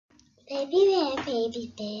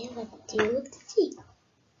Baby bear, what do you see?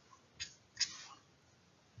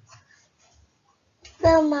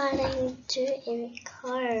 Good morning to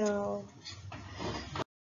Carle.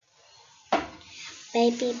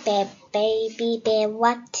 Baby bear,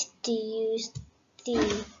 what do you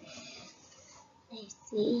see? I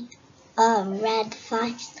see a red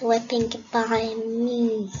fox slipping by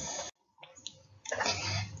me.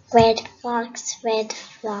 Red fox,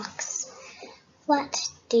 what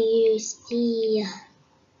do you see?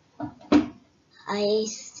 I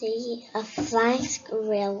see a flying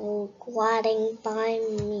squirrel gliding by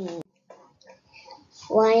me.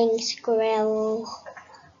 Flying squirrel,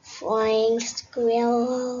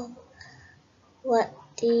 what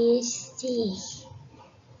do you see?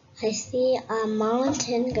 I see a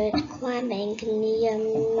mountain goat climbing near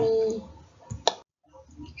me.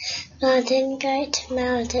 Mountain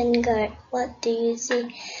goat, what do you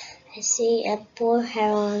see? I see a bull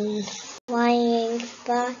heron flying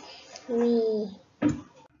by me.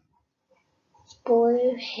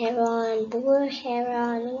 Bull heron,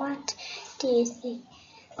 what do you see?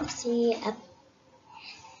 I see a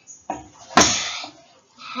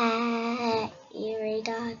hairy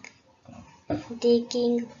dog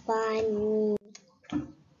digging by me.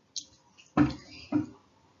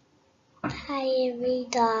 Prairie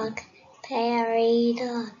dog,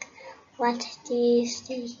 what do you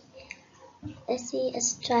see? I see a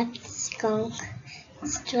striped skunk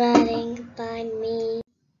strutting by me.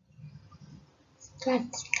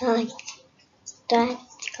 Striped skunk,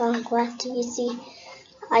 what do you see?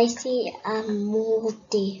 I see a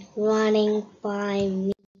moldy running by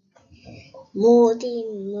me. Moldy,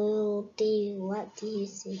 what do you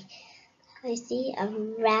see? I see a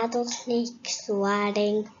rattlesnake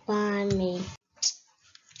sliding by me.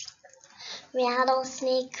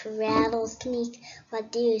 Rattlesnake,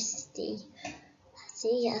 what do you see? I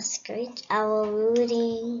see a screech owl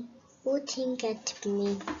rooting at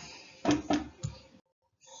me.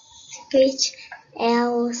 Screech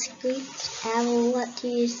owl, what do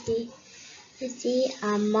you see? I see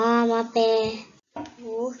a mama bear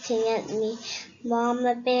looking at me.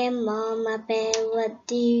 Mama bear, what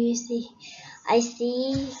do you see? I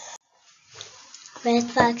see red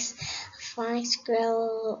fox, a flying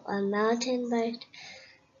squirrel, a mountain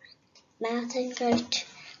goat,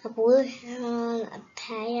 a blue heron, a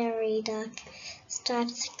prairie dog,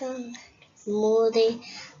 striped skunk, moldy,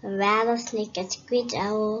 a rattlesnake, a screech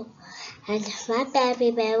owl, and my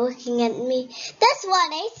baby bear looking at me. That's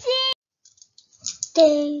what I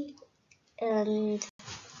see. And